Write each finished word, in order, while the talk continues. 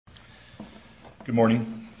Good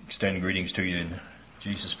morning. Extending greetings to you in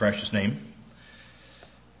Jesus' precious name.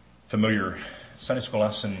 Familiar Sunday school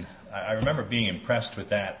lesson. I remember being impressed with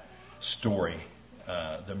that story.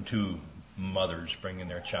 Them two mothers bringing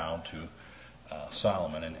their child to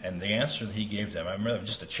Solomon, and the answer that he gave them. I remember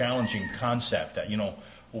just a challenging concept that,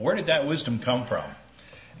 where did that wisdom come from?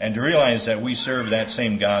 And to realize that we serve that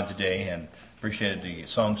same God today, and appreciated the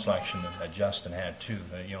song selection that Justin had too.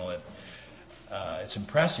 It's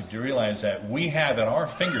impressive to realize that we have at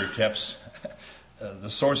our fingertips the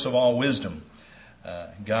source of all wisdom.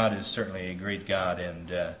 God is certainly a great God,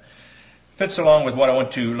 and fits along with what I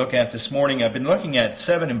want to look at this morning. I've been looking at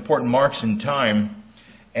 7 important marks in time,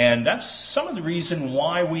 and that's some of the reason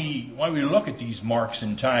why we look at these marks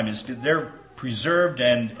in time is that they're preserved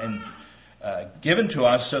and given to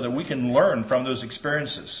us so that we can learn from those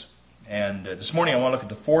experiences. And this morning I want to look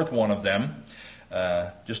at the 4th one of them.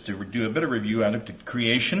 Just to do a bit of review, I looked at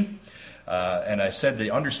creation, and I said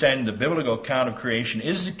that understanding the biblical account of creation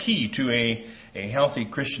is the key to a healthy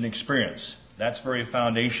Christian experience. That's very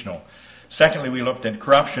foundational. Secondly, we looked at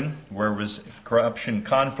corruption, where was corruption,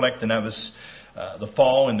 conflict, and that was the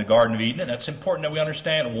fall in the Garden of Eden. And that's important that we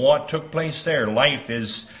understand what took place there.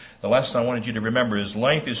 The lesson I wanted you to remember is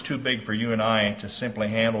life is too big for you and I to simply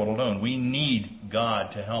handle it alone. We need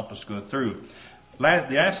God to help us go through.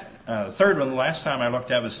 The third one, the last time I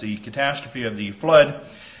looked at, was the catastrophe of the flood.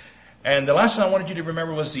 And the lesson I wanted you to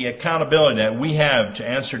remember was the accountability that we have to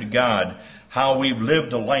answer to God, how we've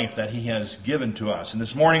lived the life that He has given to us. And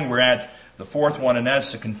this morning we're at the 4th one, and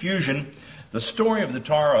that's the confusion, the story of the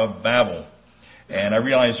Tower of Babel. And I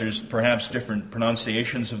realize there's perhaps different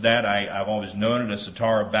pronunciations of that. I've always known it as the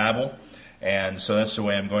Tower of Babel, and so that's the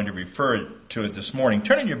way I'm going to refer to it this morning.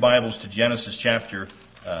 Turn in your Bibles to Genesis chapter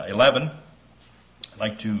 11. I'd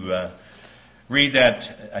like to read that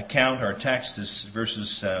account. Our text is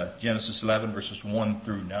Genesis 11, verses 1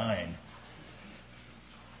 through 9.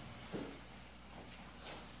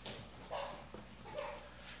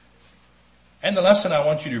 And the lesson I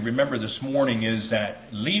want you to remember this morning is that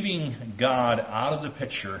leaving God out of the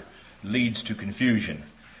picture leads to confusion.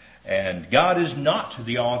 And God is not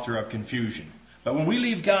the author of confusion. But when we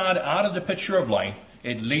leave God out of the picture of life,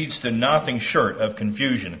 it leads to nothing short of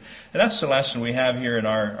confusion. And that's the lesson we have here in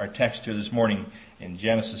our text here this morning in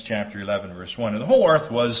Genesis chapter 11, verse 1. And the whole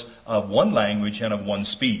earth was of one language and of one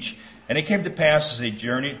speech. And it came to pass as they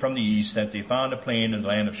journeyed from the east that they found a plain in the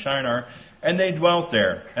land of Shinar, and they dwelt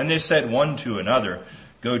there. And they said one to another,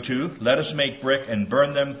 Go to, let us make brick and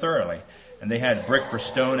burn them thoroughly. And they had brick for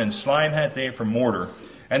stone, and slime had they for mortar.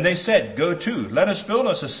 And they said, Go to, let us build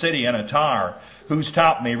us a city and a tower, whose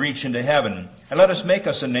top may reach into heaven. And let us make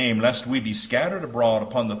us a name, lest we be scattered abroad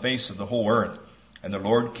upon the face of the whole earth. And the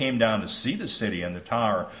Lord came down to see the city and the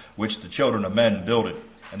tower, which the children of men builded.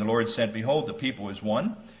 And the Lord said, Behold, the people is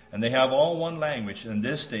one, and they have all one language, and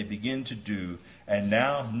this they begin to do. And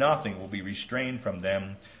now nothing will be restrained from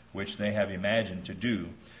them, which they have imagined to do.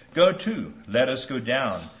 Go to, let us go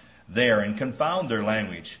down there and confound their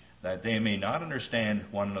language, that they may not understand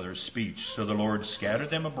one another's speech. So the Lord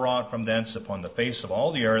scattered them abroad from thence upon the face of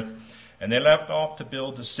all the earth, and they left off to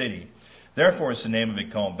build the city. Therefore is the name of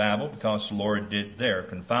it called Babel, because the Lord did there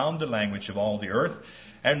confound the language of all the earth,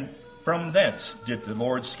 and from thence did the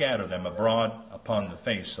Lord scatter them abroad upon the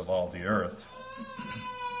face of all the earth.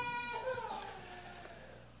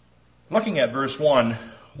 Looking at verse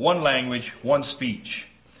 1, one language, one speech.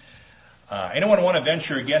 Anyone want to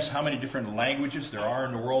venture a guess how many different languages there are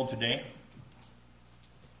in the world today?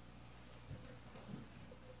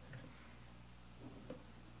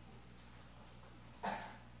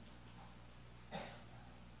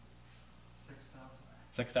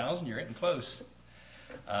 $6,000? You're getting close.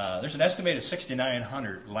 There's an estimated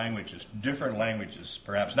 6,900 languages, different languages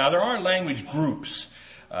perhaps. Now there are language groups.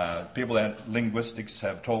 People that linguistics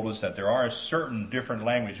have told us that there are certain different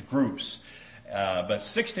language groups. But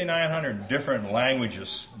 6,900 different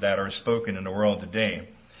languages that are spoken in the world today.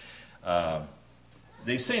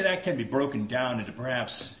 They say that can be broken down into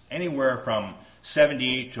perhaps anywhere from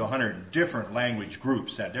 78 to 100 different language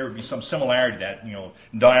groups. That there would be some similarity that,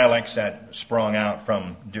 dialects that sprung out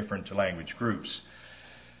from different language groups.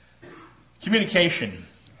 Communication.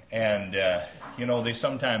 And, they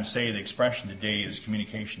sometimes say the expression today is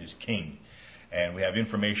communication is king. And we have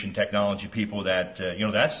information technology people that,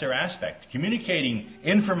 that's their aspect. Communicating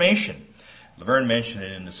information. Laverne mentioned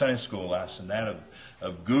it in the Sunday school lesson, that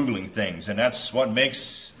of Googling things. And that's what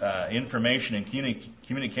makes information and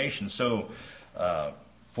communication so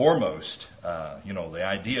foremost. The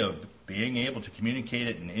idea of being able to communicate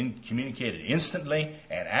it and communicate it instantly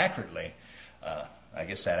and accurately. I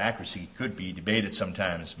guess that accuracy could be debated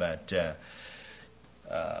sometimes, but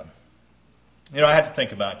I had to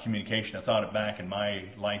think about communication. I thought it back in my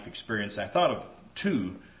life experience. I thought of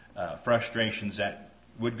two frustrations that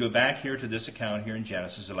would go back here to this account here in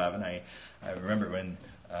Genesis 11. I remember when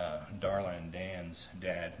Darla and Dan's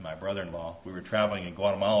dad, my brother-in-law, we were traveling in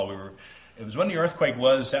Guatemala. It was when the earthquake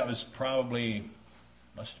was. That was probably,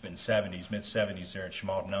 must have been mid-70s there at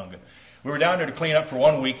Chimaltenango. We were down there to clean up for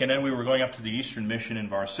 1 week, and then we were going up to the Eastern Mission in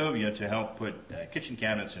Varsovia to help put kitchen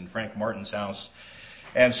cabinets in Frank Martin's house.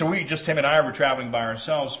 And so him and I were traveling by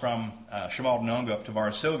ourselves from Chimaltenango up to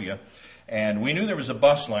Varsovia. And we knew there was a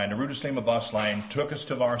bus line, the Rudislima bus line took us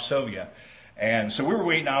to Varsovia. And so we were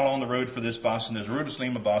waiting out on the road for this bus, and there's a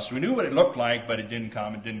Rudislima bus. We knew what it looked like, but it didn't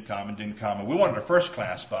come. And we wanted a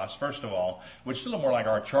first-class bus, first of all, which is a little more like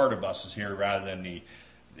our charter buses here rather than the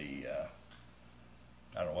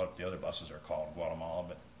I don't know what the other buses are called in Guatemala,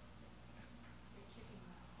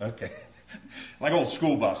 but okay. Like old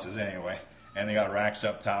school buses anyway. And they got racks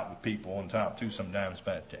up top with people on top too sometimes.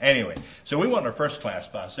 But anyway, so we wanted a first-class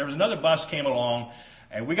bus. There was another bus came along,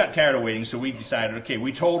 and we got tired of waiting, so we decided, okay,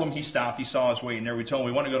 we told him, he stopped, he saw us waiting there. We told him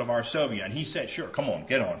we want to go to Varsovia, and he said, sure, come on,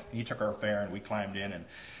 get on. He took our fare, and we climbed in, and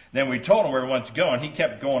then we told him where we wanted to go, and he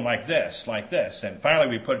kept going like this, and finally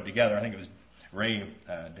we put it together. I think it was Ray,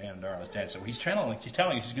 Dan and Darla's dad, so he's telling us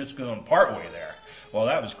he's just going part way there. Well,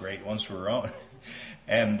 that was great once we were on.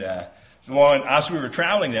 And as we were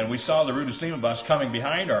traveling then, we saw the Rudislima bus coming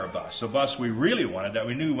behind our bus, the bus we really wanted that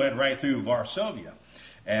we knew went right through Varsovia.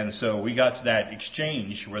 And so we got to that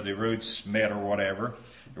exchange where the routes met or whatever,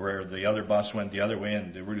 where the other bus went the other way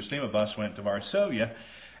and the Rudislima bus went to Varsovia.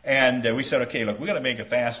 And we said, okay, look, we're going to make it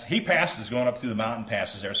fast. He passed us going up through the mountain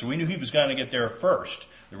passes there, so we knew he was going to get there first,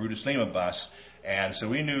 the Rudislima bus. And so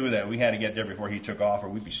we knew that we had to get there before he took off, or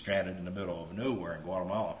we'd be stranded in the middle of nowhere in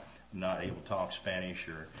Guatemala, not able to talk Spanish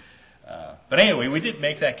or... but anyway, we did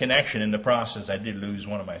make that connection in the process. I did lose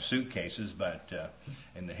one of my suitcases, but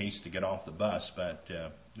in the haste to get off the bus, but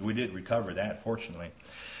we did recover that, fortunately.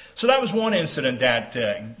 So that was one incident that,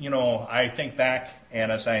 I think back,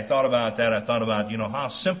 and as I thought about that, I thought about, how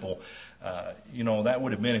simple, that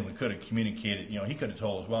would have been if we could have communicated. He could have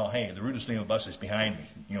told us, well, hey, the Rudislima bus is behind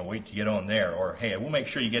me, wait to get on there, or hey, we'll make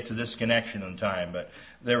sure you get to this connection on time. But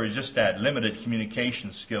there was just that limited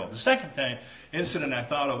communication skill. The second incident I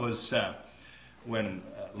thought of was when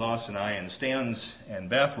Lois and I and Stans and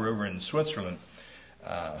Beth were over in Switzerland.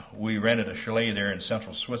 We rented a chalet there in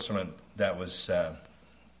central Switzerland that was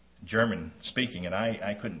German speaking, and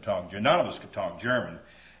I couldn't talk German. None of us could talk German.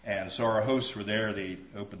 And so our hosts were there. They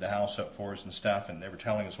opened the house up for us and stuff, and they were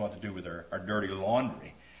telling us what to do with our dirty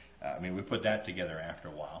laundry. We put that together after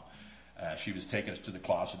a while. She was taking us to the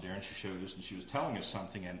closet there, and she showed us, and she was telling us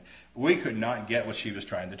something, and we could not get what she was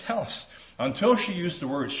trying to tell us until she used the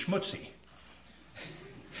word schmutzy.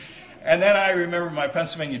 And then I remember my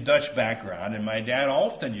Pennsylvania Dutch background, and my dad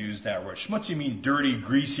often used that word. Schmutzy means dirty,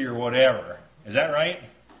 greasy, or whatever. Is that right?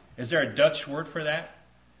 Is there a Dutch word for that?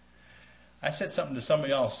 I said something to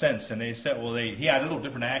somebody else since, and they said, well, he had a little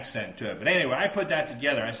different accent to it. But anyway, I put that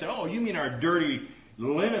together. I said, oh, you mean our dirty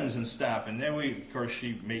linens and stuff. And then of course,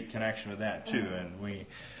 she made connection with that too. And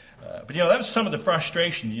but that was some of the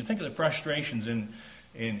frustrations. You think of the frustrations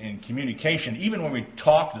in communication. Even when we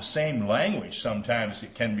talk the same language, sometimes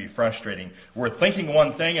it can be frustrating. We're thinking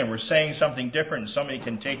one thing and we're saying something different, and somebody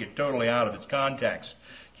can take it totally out of its context.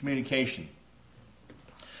 Communication.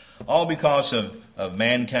 All because of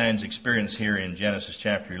mankind's experience here in Genesis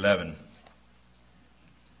chapter 11.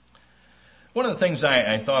 One of the things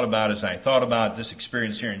I thought about as I thought about this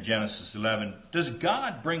experience here in Genesis 11, does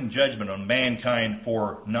God bring judgment on mankind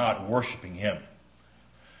for not worshiping Him?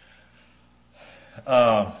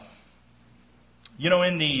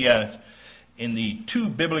 In the two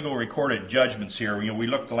biblical recorded judgments here, we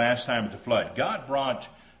looked the last time at the flood. God brought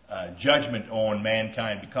judgment on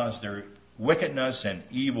mankind because their wickedness and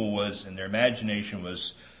evil and their imagination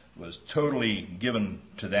was totally given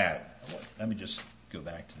to that. Let me just go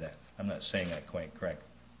back to that. I'm not saying that quite correct.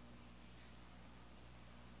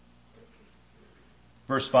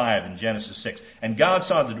 Verse 5 in Genesis 6. And God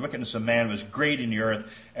saw that the wickedness of man was great in the earth,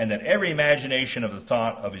 and that every imagination of the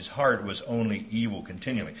thought of his heart was only evil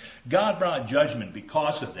continually. God brought judgment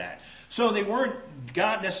because of that. So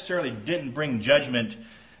God necessarily didn't bring judgment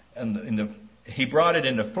He brought it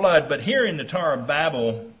in the flood, but here in the Tower of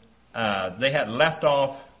Babel, they had left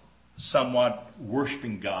off somewhat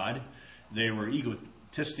worshiping God. They were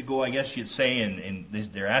egotistical, I guess you'd say, and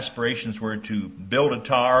their aspirations were to build a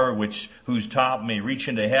tower whose top may reach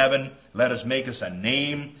into heaven. Let us make us a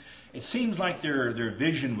name. It seems like their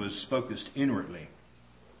vision was focused inwardly.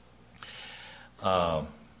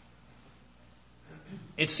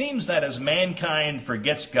 it seems that as mankind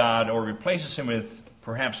forgets God or replaces Him with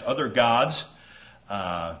perhaps other gods,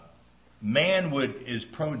 man is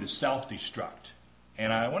prone to self-destruct.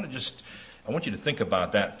 And I want you to think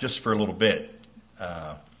about that just for a little bit.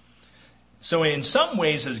 So in some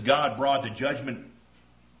ways, as God brought the judgment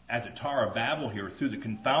at the Tower of Babel here through the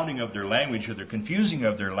confounding of their language or the confusing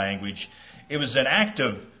of their language, it was an act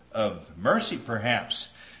of mercy perhaps.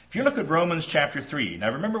 If you look at Romans chapter 3,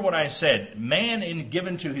 now remember what I said, man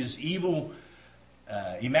given to his evil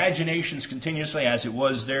imaginations continuously as it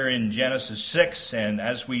was there in Genesis 6, and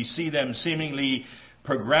as we see them seemingly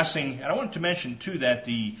progressing. And I want to mention too that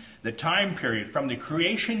the time period from the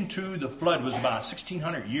creation to the flood was about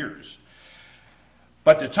 1,600 years.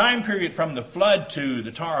 But the time period from the flood to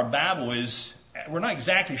the Tower of Babel we're not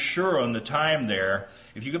exactly sure on the time there.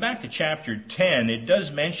 If you go back to chapter 10, it does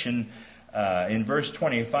mention in verse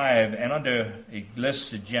 25, and it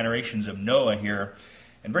lists the generations of Noah here.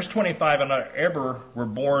 In verse 25, and Eber were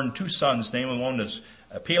born 2 sons, named one was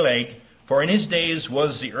Peleg, for in his days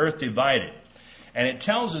was the earth divided. And it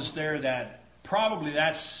tells us there that probably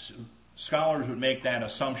scholars would make that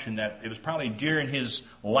assumption that it was probably during his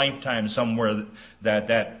lifetime somewhere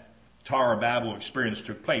that Tower of Babel experience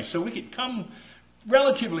took place. So we could come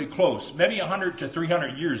relatively close, maybe 100 to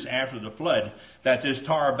 300 years after the flood, that this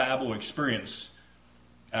Tower of Babel experience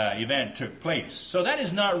event took place. So that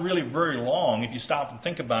is not really very long if you stop and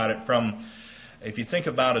think about it. If you think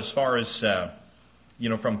about as far as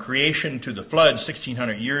from creation to the flood,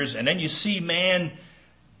 1,600 years, and then you see man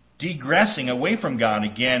degressing away from God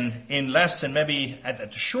again in less than maybe, at the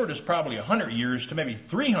shortest, probably 100 years to maybe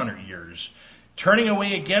 300 years, turning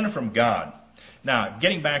away again from God. Now,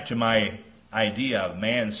 getting back to my idea of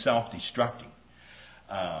man self-destructing,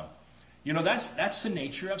 that's the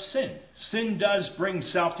nature of sin. Sin does bring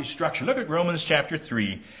self-destruction. Look at Romans chapter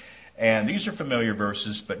 3, and these are familiar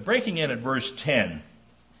verses, but breaking in at verse 10.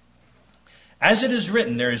 As it is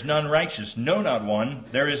written, there is none righteous, no, not one.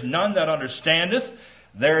 There is none that understandeth.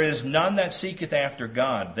 There is none that seeketh after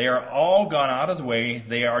God. They are all gone out of the way.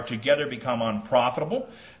 They are together become unprofitable.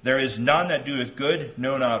 There is none that doeth good,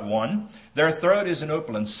 no, not one. Their throat is an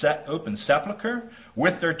open sepulchre.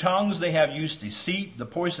 With their tongues they have used deceit. The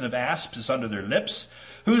poison of asps is under their lips,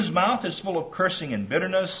 whose mouth is full of cursing and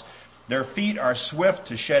bitterness. Their feet are swift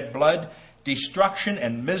to shed blood. Destruction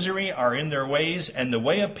and misery are in their ways, and the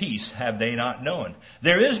way of peace have they not known.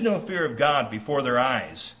 There is no fear of God before their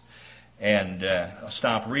eyes. And I'll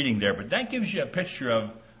stop reading there, but that gives you a picture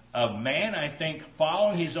of man, I think,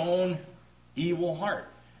 following his own evil heart.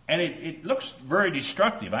 And it looks very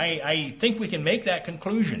destructive. I think we can make that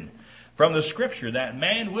conclusion from the Scripture that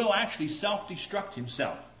man will actually self-destruct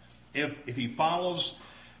himself if he follows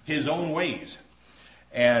his own ways.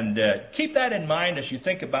 And keep that in mind as you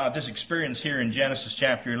think about this experience here in Genesis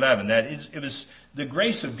chapter 11, that it was the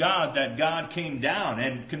grace of God that God came down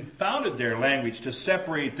and confounded their language to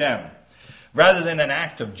separate them, rather than an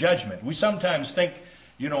act of judgment. We sometimes think,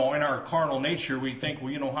 in our carnal nature, we think,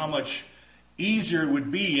 how much easier it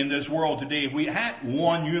would be in this world today if we had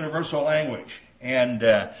one universal language. And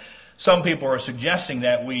some people are suggesting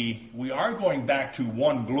that we are going back to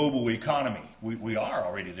one global economy. We are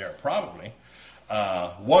already there, probably.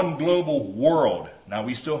 One global world. Now,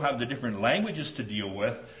 we still have the different languages to deal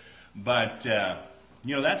with, but,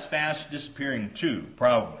 that's fast disappearing too,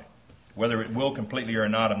 probably. Whether it will completely or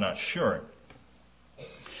not, I'm not sure.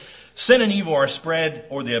 Sin and evil are spread,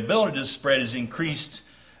 or the ability to spread is increased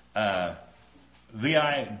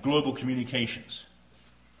via global communications.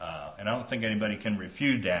 And I don't think anybody can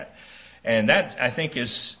refute that. And that, I think,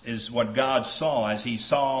 is what God saw as He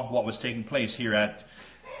saw what was taking place here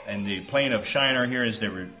in the plain of Shinar here as they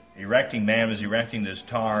were man was erecting this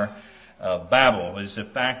Tower of Babel, is the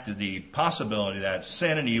fact that the possibility that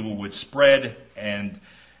sin and evil would spread. And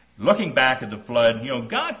looking back at the flood,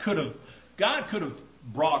 God could have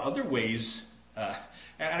brought other ways.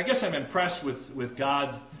 And I guess I'm impressed with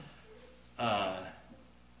God,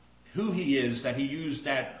 who He is, that He used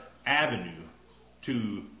that avenue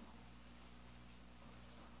to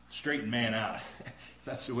straighten man out.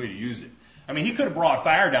 That's the way to use it. I mean, He could have brought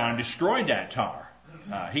fire down and destroyed that tower.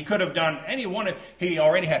 He could have done any one of. He had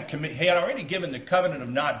already given the covenant of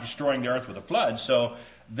not destroying the earth with a flood, so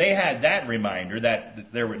they had that reminder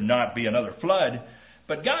that there would not be another flood.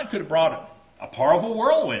 But God could have brought a powerful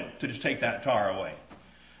whirlwind to just take that tower away.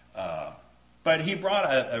 But He brought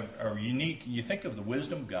a unique. You think of the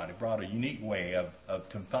wisdom of God. He brought a unique way of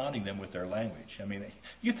confounding them with their language. I mean,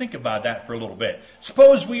 you think about that for a little bit.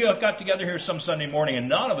 Suppose we got together here some Sunday morning and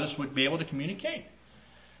none of us would be able to communicate.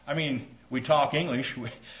 I mean, we talk English,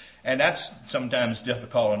 and that's sometimes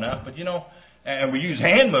difficult enough. But And we use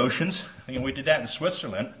hand motions. We did that in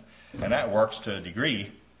Switzerland, and that works to a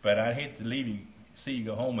degree. But I'd hate to see you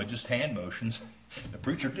go home with just hand motions. The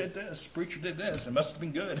preacher did this. The preacher did this. It must have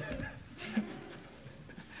been good.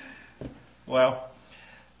 Well,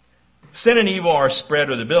 sin and evil are spread,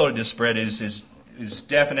 or the ability to spread is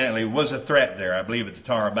definitely was a threat there, I believe, at the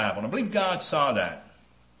Tower of Babel. And I believe God saw that.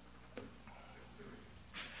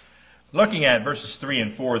 Looking at verses 3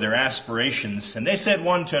 and 4, their aspirations, and they said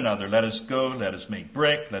one to another, let us go, let us make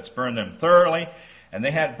brick, let's burn them thoroughly. And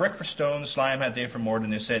they had brick for stone, slime had they for mortar,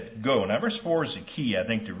 and they said, go. Now verse 4 is the key, I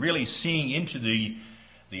think, to really seeing into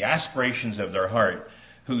the aspirations of their heart,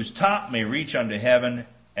 whose top may reach unto heaven,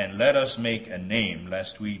 and let us make a name,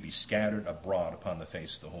 lest we be scattered abroad upon the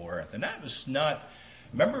face of the whole earth. And that was not...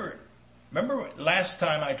 Remember last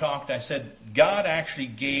time I talked, I said God actually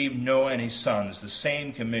gave Noah and his sons the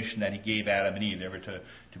same commission that He gave Adam and Eve. They were to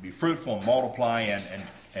be fruitful and multiply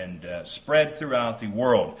and spread throughout the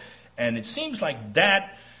world. And it seems like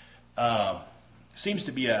that seems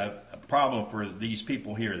to be a problem for these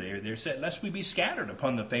people here. They said, lest we be scattered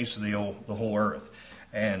upon the face of the whole earth.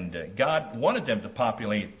 And God wanted them to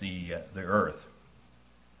populate the earth.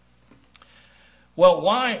 Well,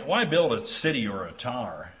 why build a city or a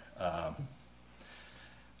tower?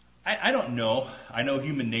 I don't know. I know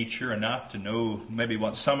human nature enough to know maybe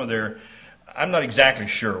what some of their... I'm not exactly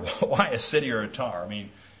sure why a city or a tower. I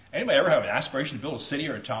mean, anybody ever have an aspiration to build a city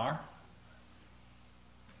or a tower?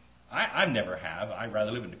 I never have. I'd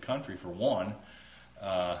rather live in the country for one.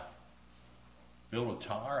 Build a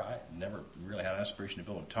tower? I never really had an aspiration to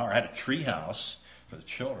build a tower. I had a tree house for the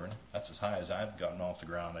children. That's as high as I've gotten off the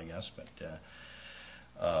ground, I guess. But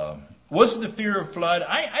was it the fear of flood?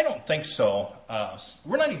 I don't think so.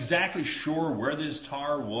 We're not exactly sure where this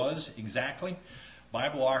tower was exactly.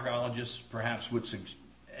 Bible archaeologists perhaps would suggest,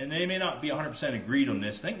 and they may not be 100% agreed on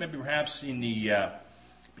this. I think maybe perhaps in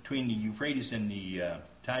between the Euphrates and the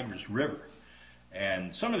Tigris River.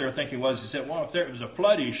 And some of their thinking was, they said, well, if there was a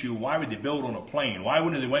flood issue, why would they build on a plain? Why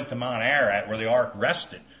wouldn't they went to Mount Ararat where the ark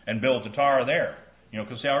rested and build the tower there?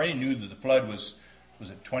 Because they already knew that the flood was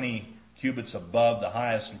it 20 cubits above the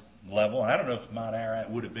highest level. And I don't know if Mount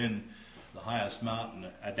Ararat would have been the highest mountain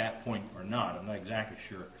at that point or not. I'm not exactly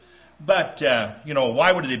sure. But,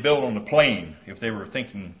 why would they build on the plain if they were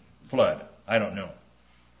thinking flood? I don't know.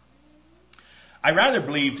 I rather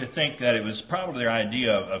believe to think that it was probably their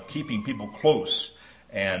idea of keeping people close,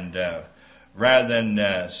 and rather than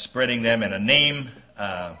spreading them in a name,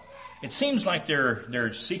 it seems like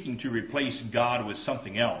they're seeking to replace God with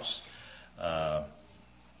something else,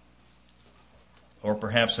 or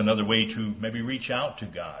perhaps another way to maybe reach out to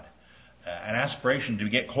God, an aspiration to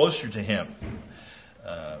get closer to Him.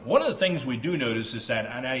 One of the things we do notice is that,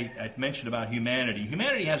 and I mentioned about humanity.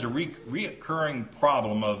 Humanity has a reoccurring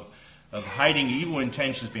problem of hiding evil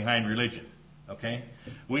intentions behind religion. Okay?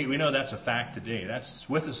 We know that's a fact today. That's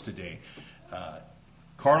with us today.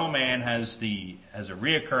 Carnal man has a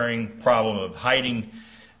reoccurring problem of hiding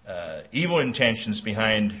evil intentions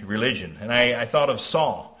behind religion. And I thought of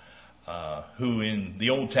Saul, who in the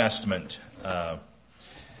Old Testament,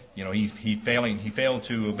 he failed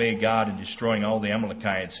to obey God in destroying all the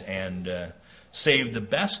Amalekites and saved the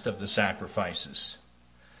best of the sacrifices.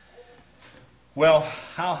 Well,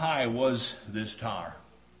 how high was this tower?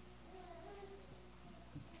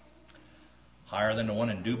 Higher than the one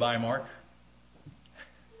in Dubai, Mark?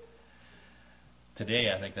 Today,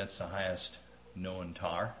 I think that's the highest known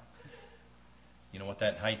tower. You know what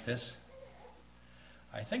that height is?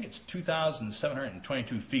 I think it's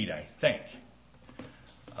 2,722 feet, I think.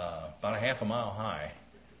 About a half a mile high.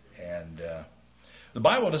 And the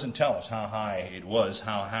Bible doesn't tell us how high it was,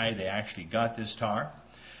 how high they actually got this tower.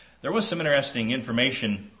 There was some interesting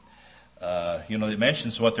information. It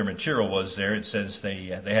mentions what their material was there. It says they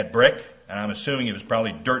had brick, and I'm assuming it was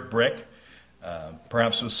probably dirt brick,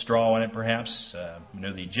 perhaps with straw in it. Perhaps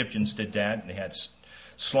the Egyptians did that. They had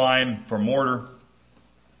slime for mortar.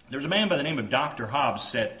 There's a man by the name of Dr. Hobbs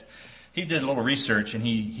said he did a little research, and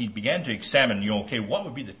he began to examine. What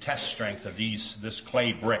would be the test strength of this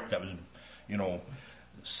clay brick that was,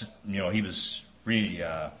 he was really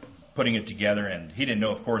putting it together, and he didn't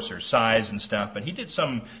know, of course, their size and stuff, but he did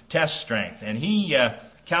some test strength, and he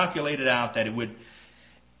calculated out that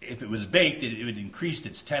if it was baked, it would increase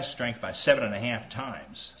its test strength by 7.5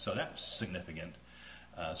 times. So that's significant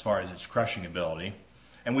as far as its crushing ability.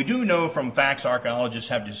 And we do know from facts, archaeologists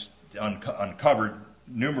have just uncovered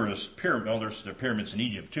numerous pyramids. Well, there are pyramids in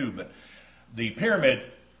Egypt too, but the pyramid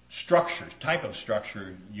type of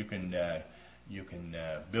structure, you can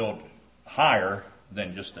build higher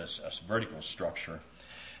than just a vertical structure.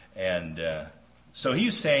 And So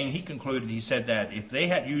he concluded, he said that if they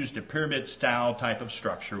had used a pyramid-style type of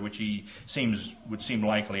structure, which would seem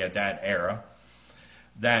likely at that era,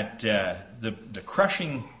 that the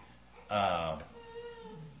crushing, the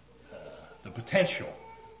potential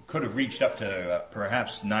could have reached up to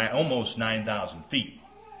perhaps almost 9,000 feet.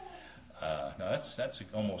 Now that's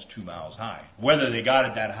almost 2 miles high. Whether they got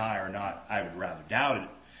it that high or not, I would rather doubt it.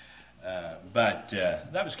 But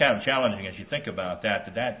that was kind of challenging as you think about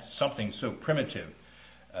that something so primitive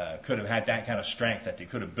could have had that kind of strength that they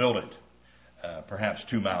could have built it perhaps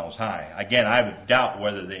 2 miles high. Again, I would doubt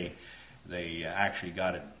whether they actually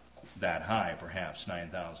got it that high, perhaps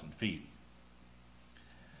 9,000 feet.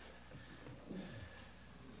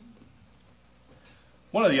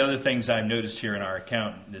 One of the other things I've noticed here in our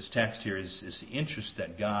account, this text here, is the interest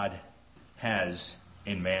that God has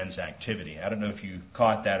in man's activity. I don't know if you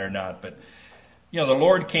caught that or not, but the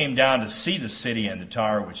Lord came down to see the city and the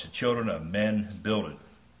tower which the children of men builded.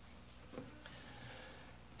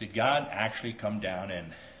 Did God actually come down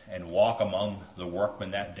and walk among the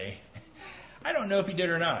workmen that day? I don't know if He did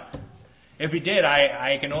or not. If He did,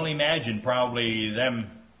 I can only imagine probably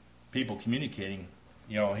them people communicating.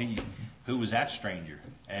 Who was that stranger?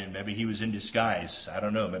 And maybe he was in disguise. I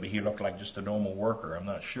don't know. Maybe he looked like just a normal worker. I'm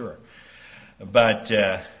not sure. But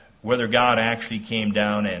whether God actually came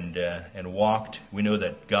down and walked, we know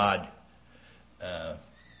that God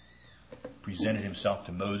presented Himself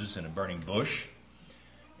to Moses in a burning bush.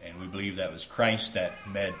 And we believe that was Christ that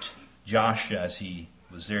met Joshua as he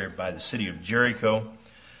was there by the city of Jericho.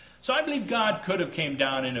 So I believe God could have came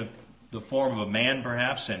down in the form of a man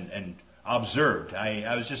perhaps and observed.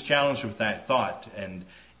 I was just challenged with that thought. And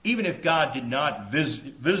even if God did not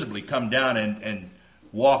visibly come down and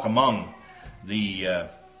walk among the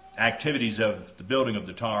activities of the building of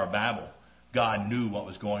the Tower of Babel, God knew what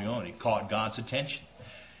was going on. It caught God's attention.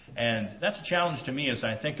 And that's a challenge to me as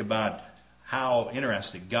I think about how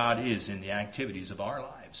interested God is in the activities of our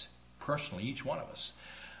lives. Personally, each one of us.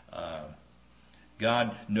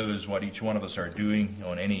 God knows what each one of us are doing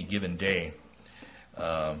on any given day.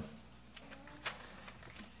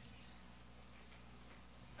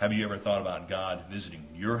 Have you ever thought about God visiting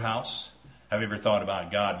your house? Have you ever thought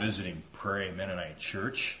about God visiting Prairie Mennonite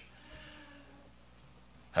Church?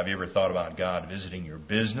 Have you ever thought about God visiting your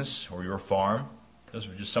business or your farm? Those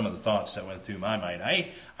were just some of the thoughts that went through my mind.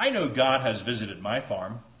 I know God has visited my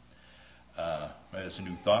farm. That's a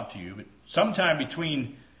new thought to you. But sometime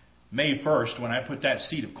between May 1st, when I put that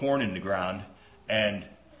seed of corn in the ground, and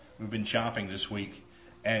we've been chopping this week,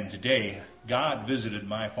 and today, God visited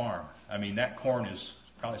my farm. I mean, that corn is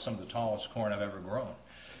probably some of the tallest corn I've ever grown.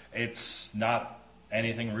 It's not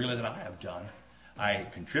anything really that I have done. I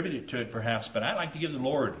contributed to it perhaps, but I like to give the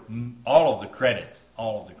Lord all of the credit.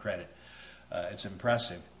 All of the credit. It's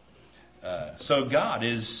impressive. So God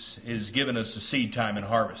is giving us the seed time and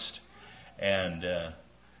harvest. And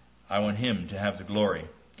I want Him to have the glory.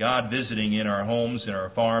 God visiting in our homes, in our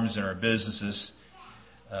farms, in our businesses.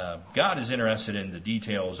 God is interested in the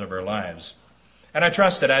details of our lives. And I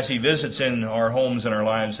trust that as He visits in our homes and our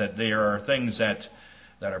lives, that there are things that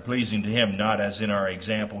are pleasing to Him, not as in our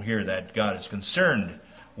example here, that God is concerned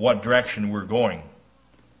what direction we're going.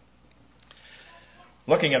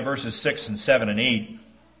 Looking at verses 6 and 7 and 8,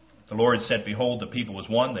 the Lord said, "Behold, the people is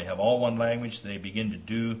one. They have all one language. They begin to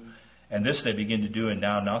do, and this they begin to do, and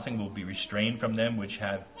now nothing will be restrained from them which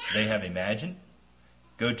they have imagined.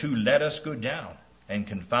 Go to, let us go down and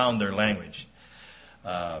confound their language."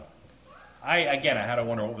 I had to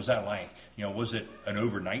wonder, what was that like? Was it an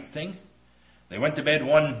overnight thing? They went to bed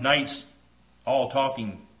one night all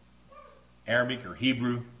talking Arabic or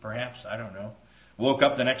Hebrew, perhaps. I don't know. Woke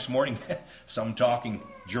up the next morning, some talking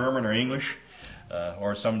German or English,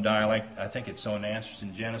 or some dialect. I think it's on Answers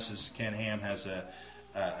in Genesis. Ken Ham has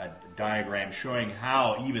a diagram showing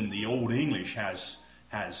how even the Old English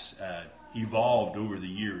has evolved over the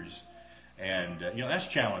years. And, that's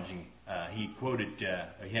challenging. He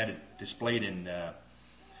had it displayed in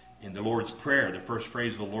the Lord's Prayer, the first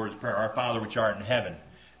phrase of the Lord's Prayer, "Our Father which art in heaven,"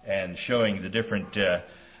 and showing the different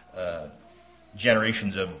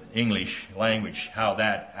generations of English language, how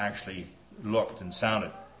that actually looked and sounded.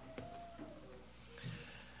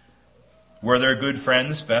 Were there good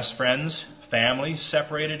friends, best friends, families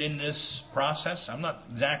separated in this process? I'm not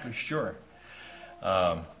exactly sure.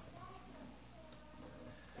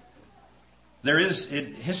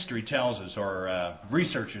 History tells us, or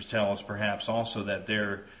researchers tell us perhaps also, that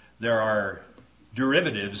there are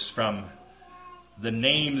derivatives from the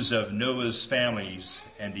names of Noah's families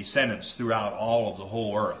and descendants throughout all of the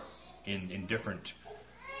whole earth in different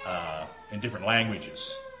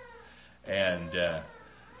languages. And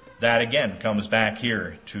that again comes back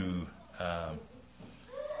here to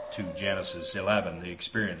Genesis 11, the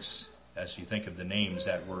experience, as you think of the names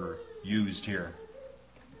that were used here.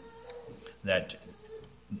 That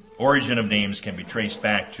origin of names can be traced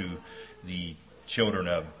back to the children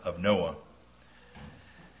of Noah.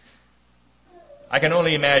 I can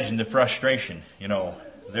only imagine the frustration.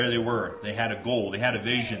 There they were. They had a goal. They had a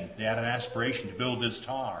vision. They had an aspiration to build this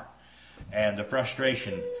tower. And the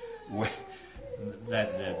frustration,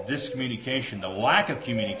 that the discommunication, the lack of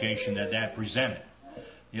communication that presented.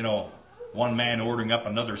 One man ordering up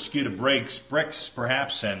another skid of bricks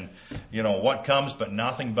perhaps, and what comes but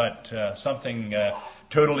nothing but something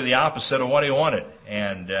totally the opposite of what he wanted.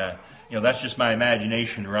 And that's just my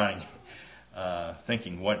imagination running,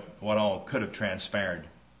 thinking what all could have transpired.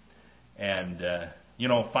 And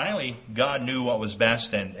finally God knew what was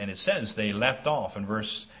best, and it says they left off in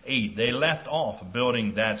verse 8. They left off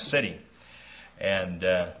building that city. And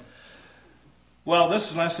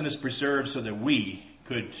this lesson is preserved so that we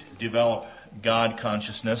could develop God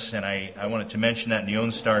consciousness, and I wanted to mention that in the own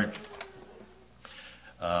start.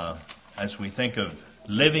 As we think of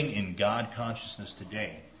living in God consciousness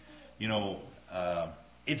today,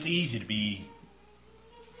 it's easy to be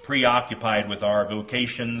preoccupied with our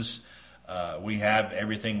vocations. We have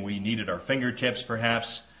everything we need at our fingertips,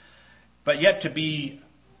 perhaps, but yet to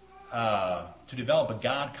develop a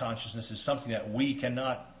God consciousness is something that we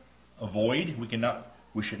cannot avoid.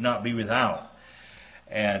 We should not be without.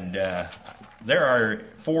 And there are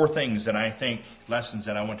 4 things that I think, lessons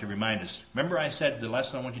that I want to remind us. Remember I said the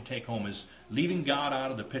lesson I want you to take home is leaving God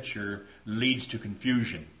out of the picture leads to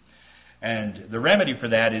confusion. And the remedy for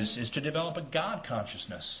that is to develop a God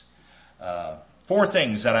consciousness. 4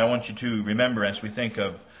 things that I want you to remember as we think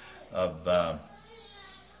of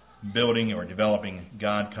building or developing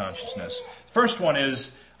God consciousness. First one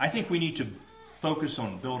is, I think we need to focus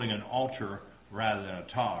on building an altar rather than a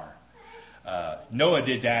tower. Noah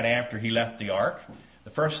did that after he left the ark.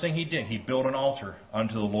 The first thing he did, he built an altar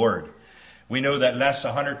unto the Lord. We know that less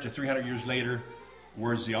 100 to 300 years later,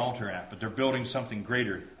 where's the altar at? But they're building something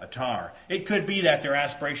greater, a tower. It could be that their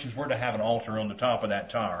aspirations were to have an altar on the top of that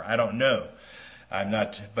tower. I don't know.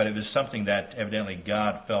 But it was something that evidently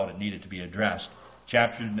God felt it needed to be addressed.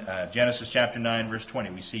 Genesis chapter 9, verse 20,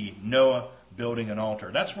 we see Noah building an altar.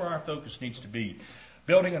 That's where our focus needs to be.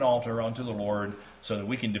 Building an altar unto the Lord so that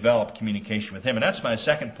we can develop communication with Him. And that's my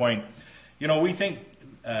second point. We think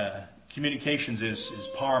communications is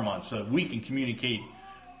paramount so that we can communicate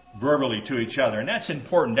verbally to each other. And that's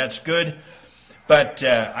important. That's good. But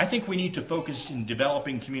I think we need to focus in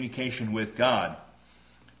developing communication with God.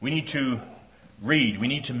 We need to read. We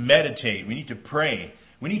need to meditate. We need to pray.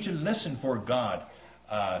 We need to listen for God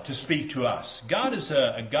to speak to us. God is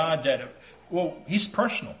a God that... He's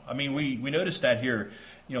personal. I mean, we notice that here.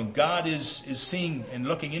 God is seeing and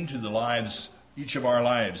looking into the lives, each of our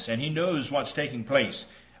lives, and He knows what's taking place,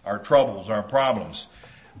 our troubles, our problems.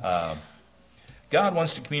 God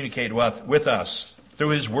wants to communicate with us through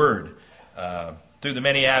His Word, through the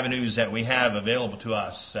many avenues that we have available to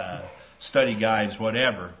us, study guides,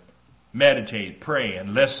 whatever. Meditate, pray,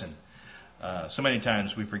 and listen. So many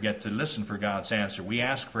times we forget to listen for God's answer. We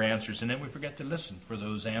ask for answers, and then we forget to listen for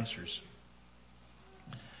those answers.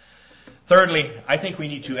 Thirdly, I think we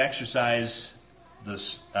need to exercise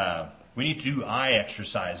this. We need to do eye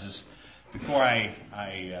exercises. Before I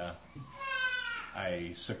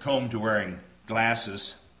succumbed to wearing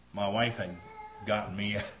glasses, my wife had gotten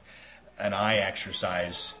me an eye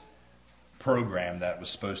exercise program that was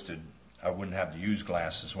supposed to, I wouldn't have to use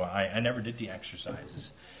glasses. Well, I never did the exercises.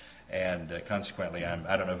 And consequently,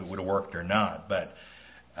 I don't know if it would have worked or not. But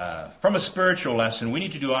from a spiritual lesson, we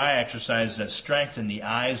need to do eye exercises that strengthen the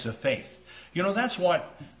eyes of faith. That's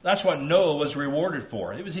what Noah was rewarded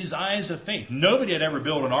for. It was his eyes of faith. Nobody had ever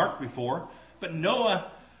built an ark before, but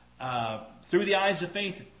Noah, through the eyes of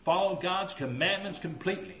faith, followed God's commandments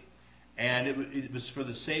completely. And it was for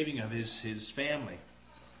the saving of his family.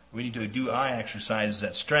 We need to do eye exercises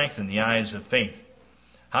that strengthen the eyes of faith.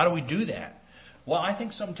 How do we do that? Well, I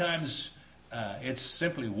think sometimes it's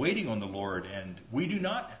simply waiting on the Lord, and we do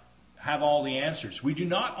not have all the answers. We do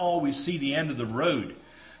not always see the end of the road,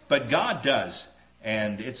 but God does.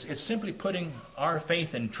 And it's simply putting our faith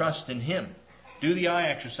and trust in Him. Do the eye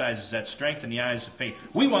exercises that strengthen the eyes of faith.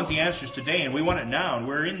 We want the answers today, and we want it now, and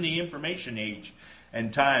we're in the information age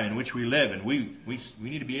and time in which we live, and we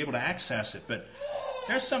need to be able to access it. But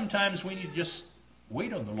there's sometimes we need to just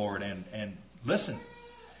wait on the Lord and listen.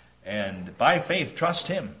 And by faith, trust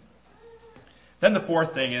Him. Then the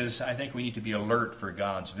fourth thing is, I think we need to be alert for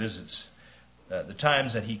God's visits. The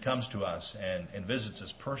times that He comes to us and visits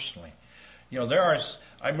us personally.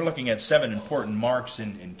 I'm looking at 7 important marks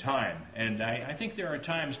in time, and I think there are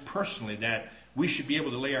times personally that we should be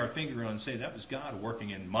able to lay our finger on and say, that was God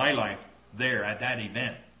working in my life there at that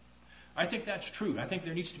event. I think that's true. I think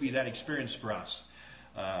there needs to be that experience for us.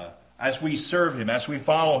 As we serve Him, as we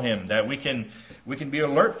follow Him, that we can be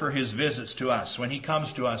alert for His visits to us when He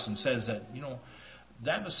comes to us and says that,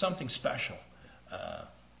 that was something special.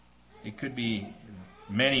 It could be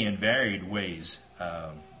many and varied ways.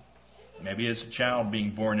 Maybe it's a child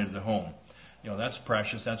being born into the home. That's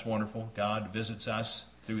precious. That's wonderful. God visits us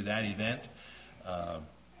through that event.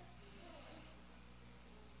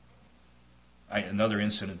 Another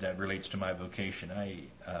incident that relates to my vocation.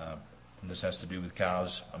 And this has to do with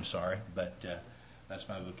cows. I'm sorry, but that's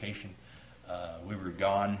my vocation. We were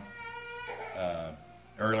gone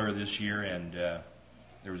earlier this year, and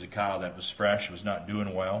there was a cow that was fresh, was not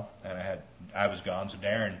doing well, and I was gone. So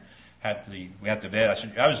Darren we had the vet.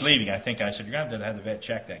 I was leaving. I said, you're going to have the vet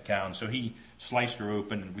check that cow. And so he sliced her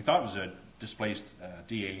open, and we thought it was a displaced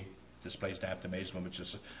DA, displaced aptomasum, which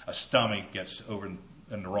is a stomach gets over in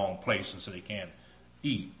the wrong place, and so they can't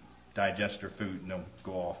eat, digest their food, and they'll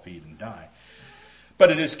go off feed and die. But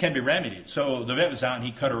it can be remedied. So the vet was out, and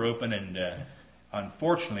he cut her open, and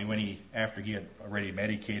unfortunately, after he had already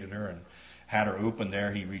medicated her and had her open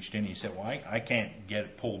there, he reached in and he said, well, I can't get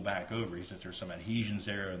it pulled back over. He said there's some adhesions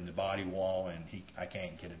there in the body wall, and I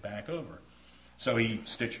can't get it back over. So he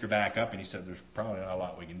stitched her back up, and he said there's probably not a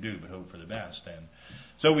lot we can do but hope for the best. And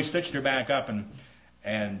so we stitched her back up,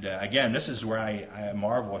 and again, this is where I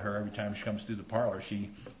marvel at her every time she comes through the parlor.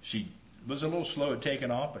 She was a little slow at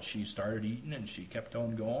taking off, but she started eating, and she kept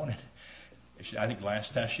on going. I think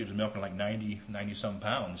last test she was milking like 90-some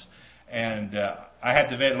pounds. And I had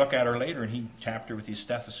the vet look at her later, and he tapped her with his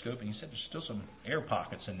stethoscope, and he said there's still some air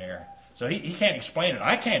pockets in there. So he can't explain it.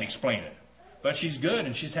 I can't explain it. But she's good,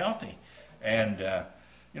 and she's healthy. And,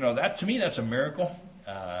 that to me, that's a miracle.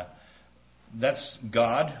 That's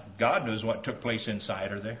God. God knows what took place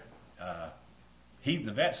inside her there.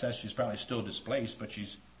 The vet says she's probably still displaced, but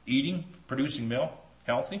she's eating, producing milk,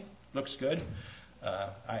 healthy, looks good.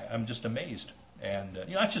 I'm just amazed. And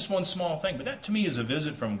that's just one small thing, but that to me is a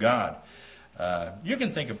visit from God. You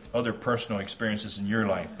can think of other personal experiences in your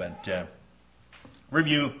life, but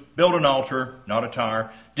review, build an altar, not a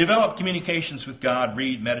tower. Develop communications with God,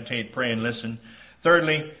 read, meditate, pray, and listen.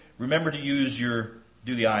 Thirdly, remember to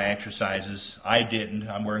do the eye exercises. I didn't.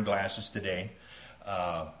 I'm wearing glasses today.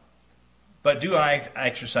 But do eye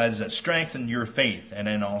exercises that strengthen your faith. And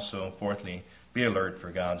then also, fourthly, be alert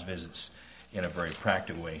for God's visits in a very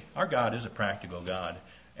practical way. Our God is a practical God,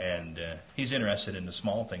 and He's interested in the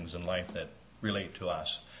small things in life that relate to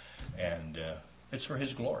us. And it's for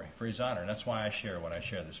His glory, for His honor. And that's why I share what I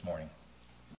share this morning.